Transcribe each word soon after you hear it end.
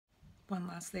One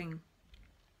last thing.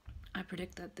 I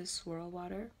predict that this swirl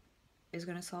water is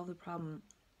going to solve the problem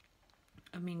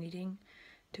of me needing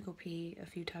to go pee a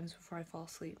few times before I fall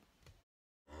asleep.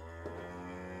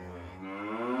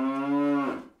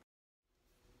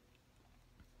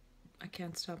 I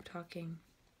can't stop talking.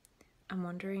 I'm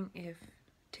wondering if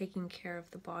taking care of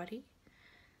the body,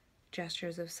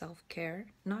 gestures of self-care,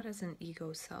 not as an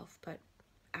ego self, but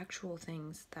actual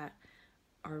things that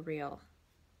are real,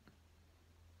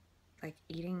 like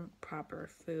eating proper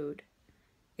food,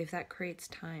 if that creates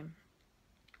time,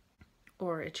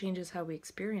 or it changes how we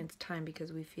experience time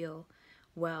because we feel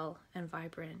well and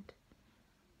vibrant.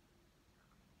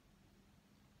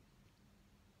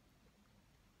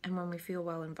 And when we feel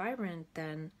well and vibrant,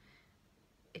 then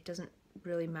it doesn't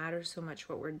really matter so much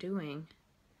what we're doing.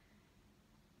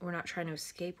 We're not trying to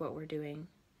escape what we're doing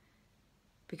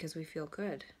because we feel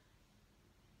good.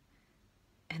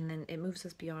 And then it moves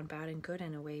us beyond bad and good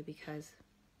in a way, because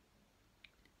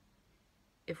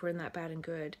if we're in that bad and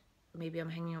good, maybe I'm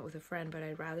hanging out with a friend, but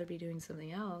I'd rather be doing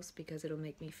something else because it'll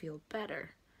make me feel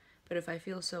better. But if I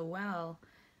feel so well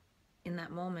in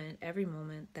that moment, every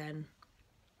moment, then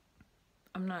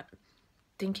I'm not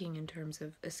thinking in terms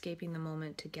of escaping the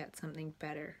moment to get something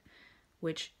better,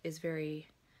 which is very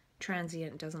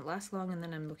transient, doesn't last long, and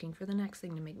then I'm looking for the next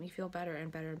thing to make me feel better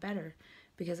and better and better,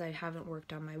 because I haven't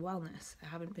worked on my wellness. I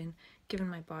haven't been given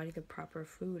my body the proper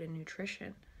food and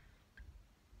nutrition.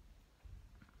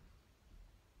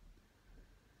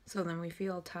 So then we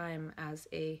feel time as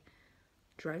a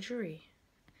drudgery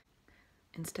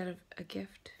instead of a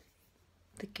gift,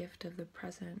 the gift of the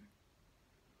present.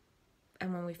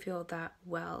 And when we feel that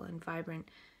well and vibrant,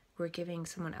 we're giving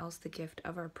someone else the gift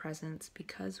of our presence.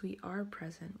 Because we are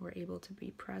present, we're able to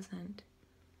be present.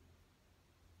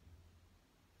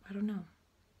 I don't know.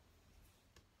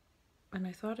 And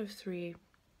I thought of 3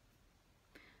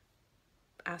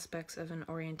 aspects of an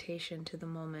orientation to the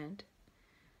moment,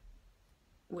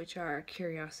 which are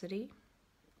curiosity,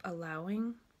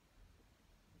 allowing,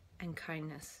 and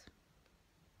kindness.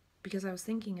 Because I was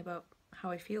thinking about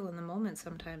how I feel in the moment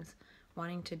sometimes,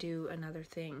 wanting to do another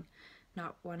thing,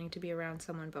 not wanting to be around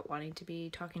someone, but wanting to be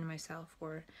talking to myself,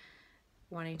 or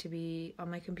wanting to be on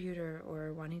my computer,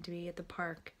 or wanting to be at the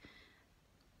park.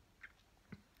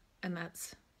 And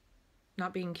that's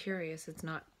not being curious. It's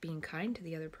not being kind to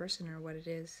the other person or what it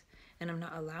is, and I'm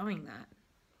not allowing that.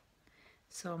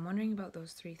 So I'm wondering about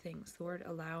those 3 things. The word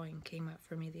allowing came up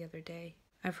for me the other day.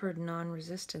 I've heard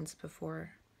non-resistance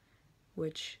before,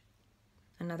 which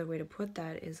another way to put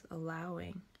that is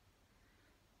allowing.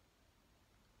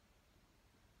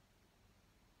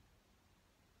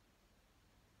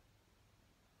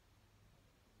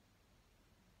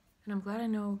 And I'm glad I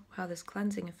know how this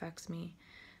cleansing affects me,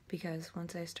 because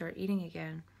once I start eating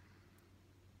again,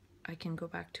 I can go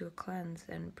back to a cleanse,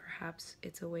 and perhaps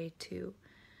it's a way to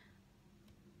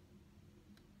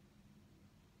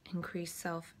increase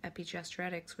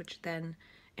self-epigestretics, which then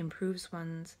improves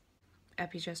one's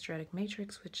epigenetic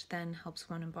matrix, which then helps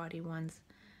one embody one's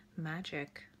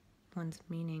magic, one's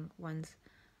meaning, one's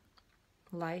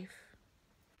life.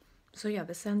 So yeah,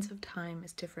 the sense of time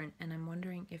is different, and I'm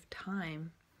wondering if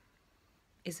time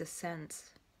is a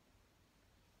sense.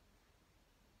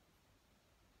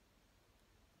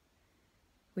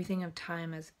 We think of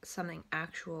time as something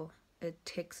actual. It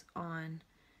ticks on,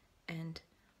 and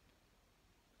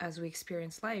as we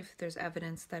experience life, there's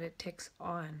evidence that it ticks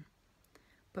on.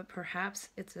 But perhaps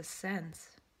it's a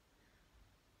sense,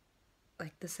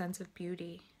 like the sense of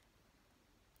beauty.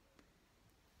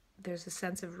 There's a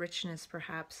sense of richness,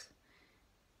 perhaps,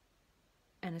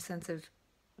 and a sense of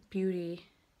beauty.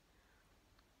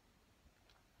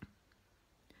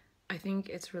 I think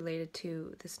it's related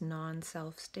to this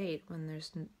non-self state. When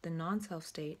there's the non-self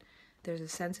state, there's a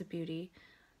sense of beauty,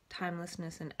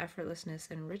 timelessness, and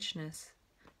effortlessness, and richness,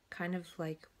 kind of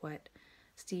like what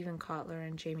Stephen Kotler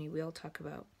and Jamie Wheel talk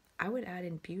about. I would add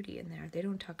in beauty in there. They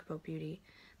don't talk about beauty.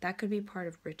 That could be part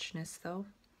of richness, though.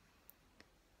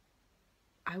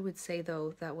 I would say,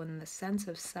 though, that when the sense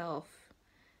of self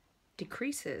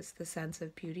decreases, the sense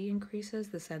of beauty increases,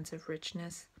 the sense of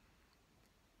richness,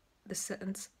 the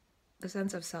sense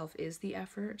of self is the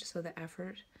effort, so the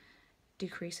effort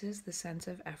decreases, the sense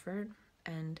of effort,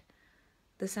 and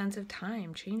the sense of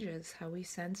time changes, how we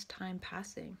sense time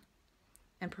passing.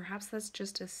 And perhaps that's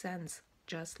just a sense,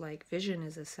 just like vision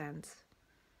is a sense.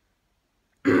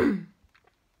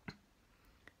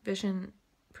 Vision,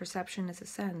 perception is a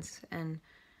sense, and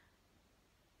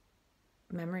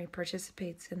memory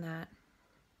participates in that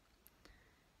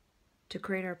to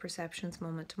create our perceptions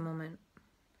moment to moment.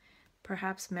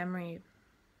 Perhaps memory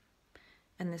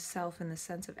And this self and the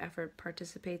sense of effort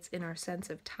participates in our sense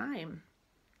of time.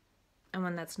 And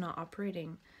when that's not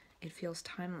operating, it feels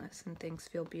timeless and things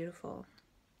feel beautiful.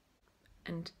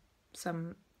 And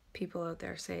some people out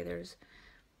there say there's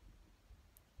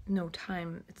no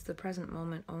time, it's the present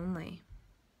moment only.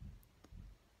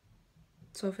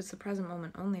 So if it's the present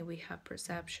moment only, we have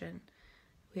perception,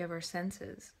 we have our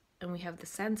senses, and we have the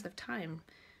sense of time,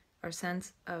 our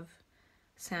sense of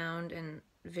sound and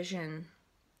vision.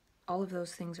 All of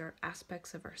those things are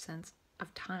aspects of our sense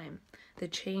of time. The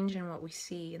change in what we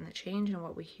see and the change in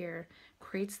what we hear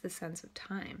creates the sense of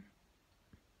time.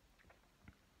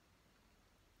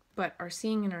 But our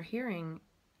seeing and our hearing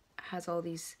has all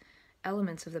these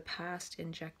elements of the past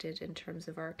injected in terms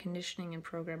of our conditioning and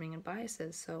programming and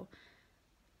biases. So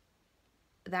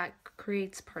that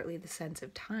creates partly the sense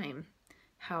of time,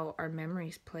 how our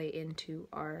memories play into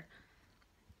our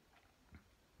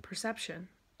perception,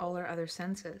 all our other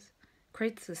senses,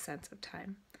 creates the sense of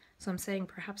time. So I'm saying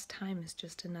perhaps time is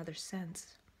just another sense.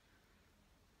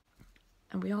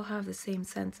 And we all have the same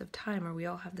sense of time, or we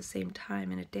all have the same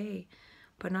time in a day,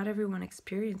 but not everyone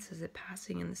experiences it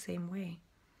passing in the same way.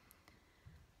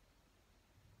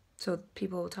 So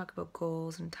people will talk about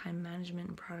goals and time management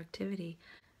and productivity,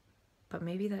 but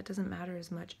maybe that doesn't matter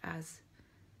as much as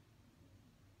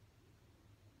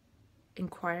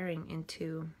inquiring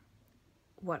into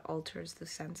what alters the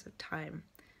sense of time.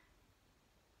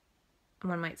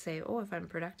 One might say, oh, if I'm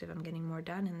productive, I'm getting more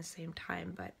done in the same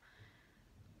time, but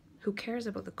who cares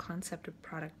about the concept of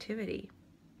productivity?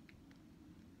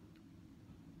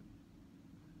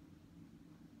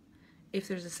 If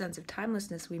there's a sense of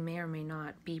timelessness, we may or may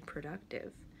not be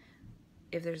productive.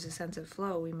 If there's a sense of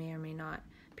flow, we may or may not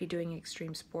be doing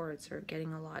extreme sports or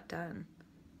getting a lot done.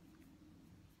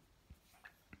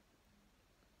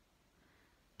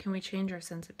 Can we change our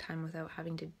sense of time without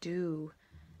having to do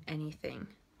anything?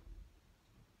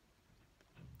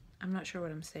 I'm not sure what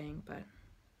I'm saying, but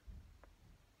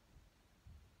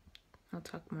I'll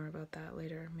talk more about that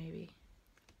later, maybe.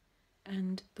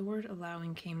 And the word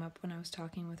allowing came up when I was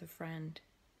talking with a friend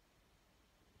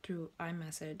through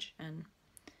iMessage, and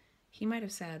he might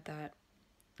have said that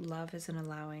love is an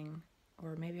allowing,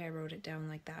 or maybe I wrote it down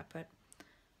like that, but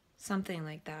something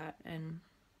like that. And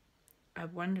I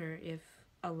wonder if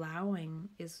allowing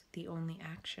is the only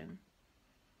action.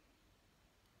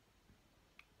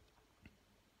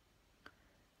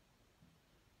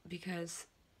 Because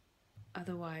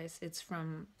otherwise it's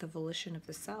from the volition of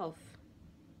the self,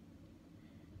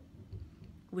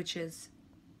 which is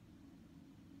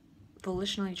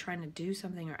volitionally trying to do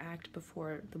something or act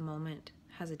before the moment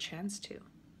has a chance to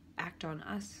act on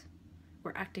us.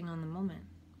 We're acting on the moment.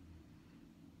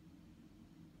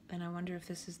 And I wonder if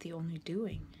this is the only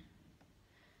doing.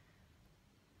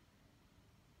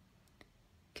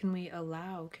 Can we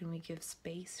allow, can we give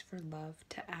space for love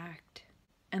to act?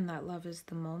 And that love is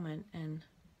the moment, and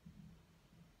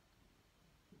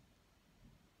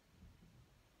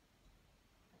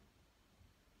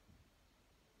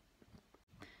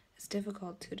it's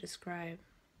difficult to describe.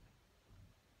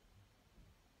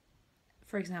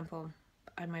 For example,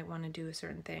 I might want to do a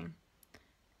certain thing,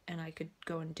 and I could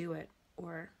go and do it.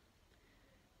 Or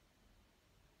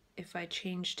if I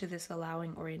change to this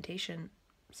allowing orientation,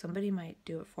 somebody might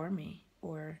do it for me,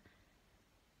 or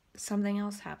something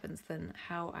else happens than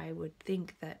how I would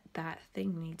think that that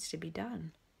thing needs to be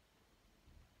done.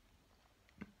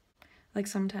 Like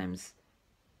sometimes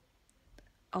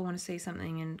I'll want to say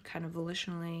something and kind of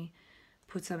volitionally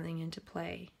put something into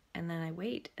play, and then I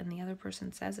wait and the other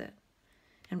person says it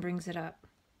and brings it up.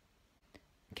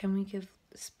 Can we give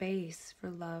space for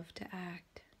love to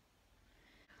act?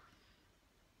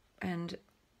 And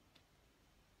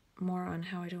more on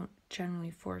how I don't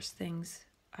generally force things.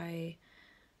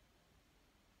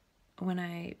 When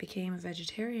I became a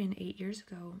vegetarian 8 years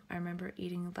ago, I remember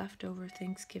eating leftover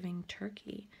Thanksgiving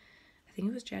turkey. I think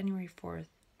it was January 4th.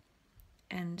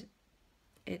 And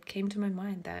it came to my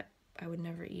mind that I would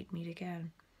never eat meat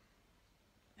again.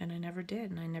 And I never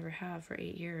did, and I never have for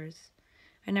 8 years.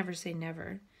 I never say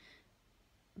never,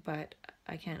 but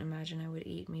I can't imagine I would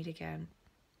eat meat again.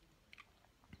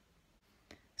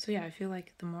 So yeah, I feel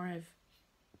like the more I've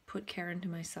put care into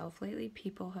myself lately,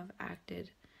 people have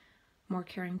acted more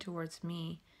caring towards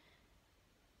me,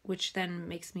 which then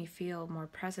makes me feel more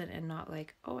present and not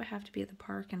like, oh, I have to be at the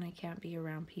park and I can't be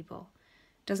around people.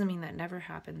 Doesn't mean that never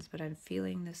happens, but I'm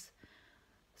feeling this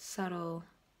subtle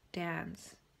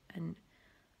dance and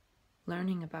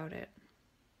learning about it.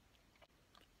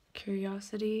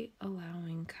 Curiosity,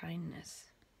 allowing, kindness.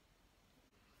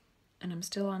 And I'm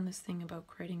still on this thing about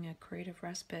creating a creative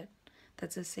respite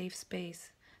that's a safe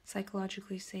space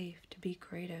psychologically safe to be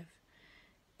creative.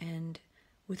 And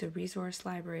with a resource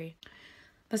library,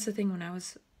 that's the thing. When I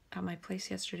was at my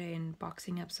place yesterday and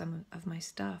boxing up some of my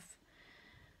stuff,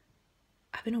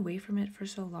 I've been away from it for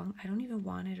so long. I don't even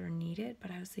want it or need it,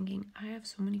 but I was thinking I have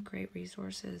so many great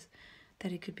resources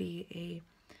that it could be a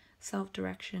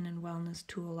self-direction and wellness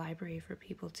tool library for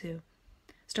people to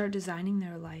start designing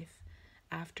their life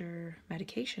after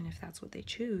medication, if that's what they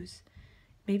choose.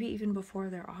 Maybe even before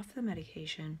they're off the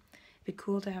medication. It'd be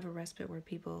cool to have a respite where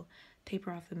people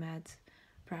taper off the meds,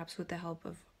 perhaps with the help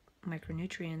of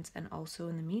micronutrients, and also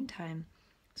in the meantime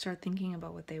start thinking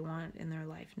about what they want in their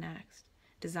life next,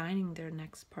 designing their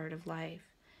next part of life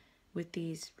with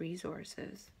these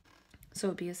resources. So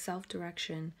it'd be a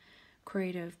self-direction,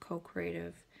 creative,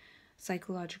 co-creative,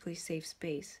 psychologically safe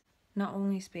space. Not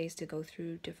only space to go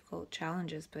through difficult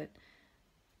challenges, but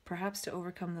perhaps to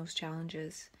overcome those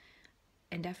challenges,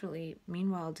 and definitely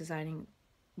meanwhile designing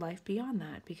life beyond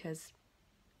that. Because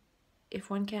if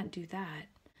one can't do that,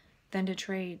 then to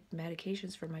trade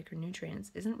medications for micronutrients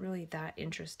isn't really that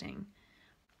interesting.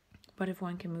 But if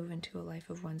one can move into a life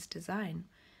of one's design,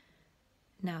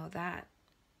 now that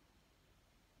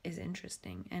is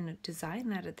interesting. And design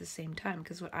that at the same time,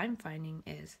 because what I'm finding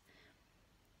is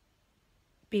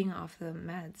being off the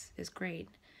meds is great,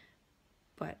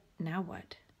 but now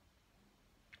what?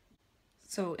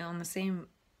 So on the same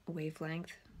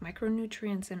wavelength,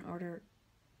 micronutrients in order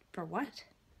for what?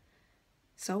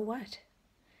 So what?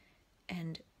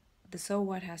 And the so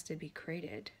what has to be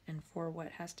created, and for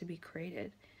what has to be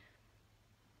created.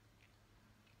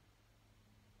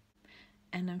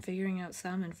 And I'm figuring out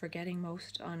some and forgetting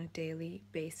most on a daily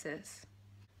basis.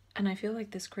 And I feel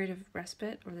like this creative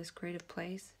respite or this creative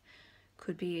place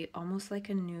could be almost like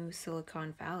a new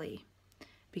Silicon Valley,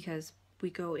 because we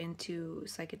go into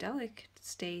psychedelic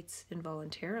states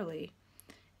involuntarily,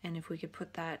 and if we could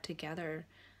put that together,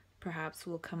 perhaps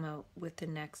we'll come out with the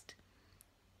next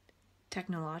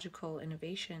technological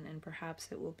innovation, and perhaps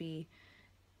it will be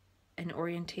an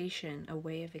orientation, a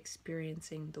way of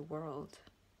experiencing the world.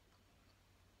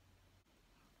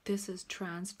 This is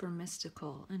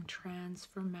transformistical and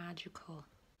transformagical.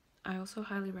 I also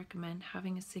highly recommend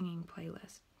having a singing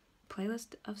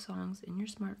playlist of songs in your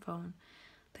smartphone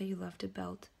that you love to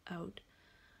belt out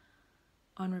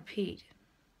on repeat.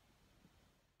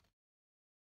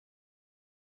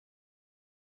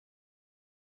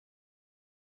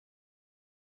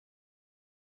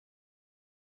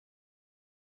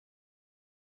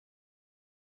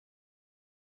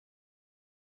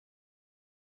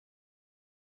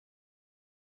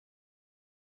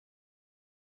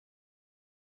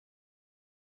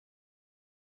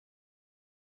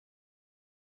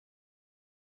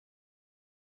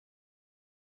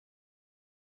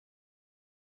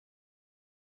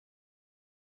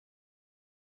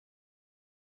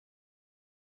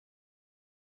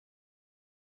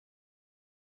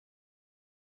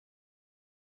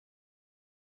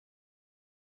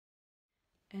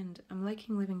 And I'm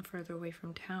liking living further away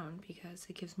from town because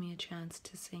it gives me a chance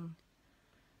to sing.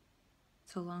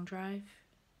 So long drive,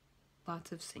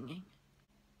 lots of singing.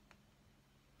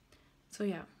 So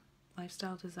yeah,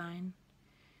 lifestyle design.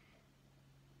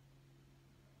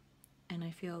 And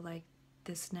I feel like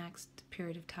this next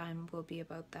period of time will be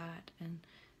about that, and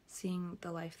seeing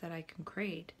the life that I can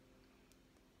create.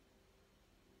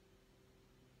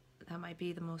 That might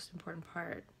be the most important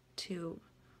part, to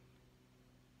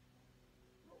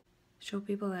show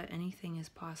people that anything is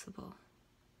possible.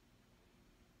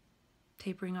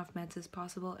 Tapering off meds is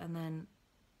possible, and then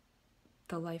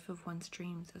the life of one's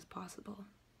dreams is possible.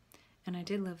 And I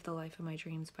did live the life of my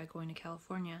dreams by going to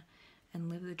California and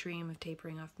live the dream of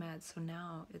tapering off meds. So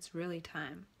now it's really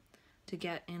time to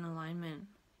get in alignment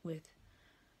with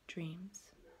dreams.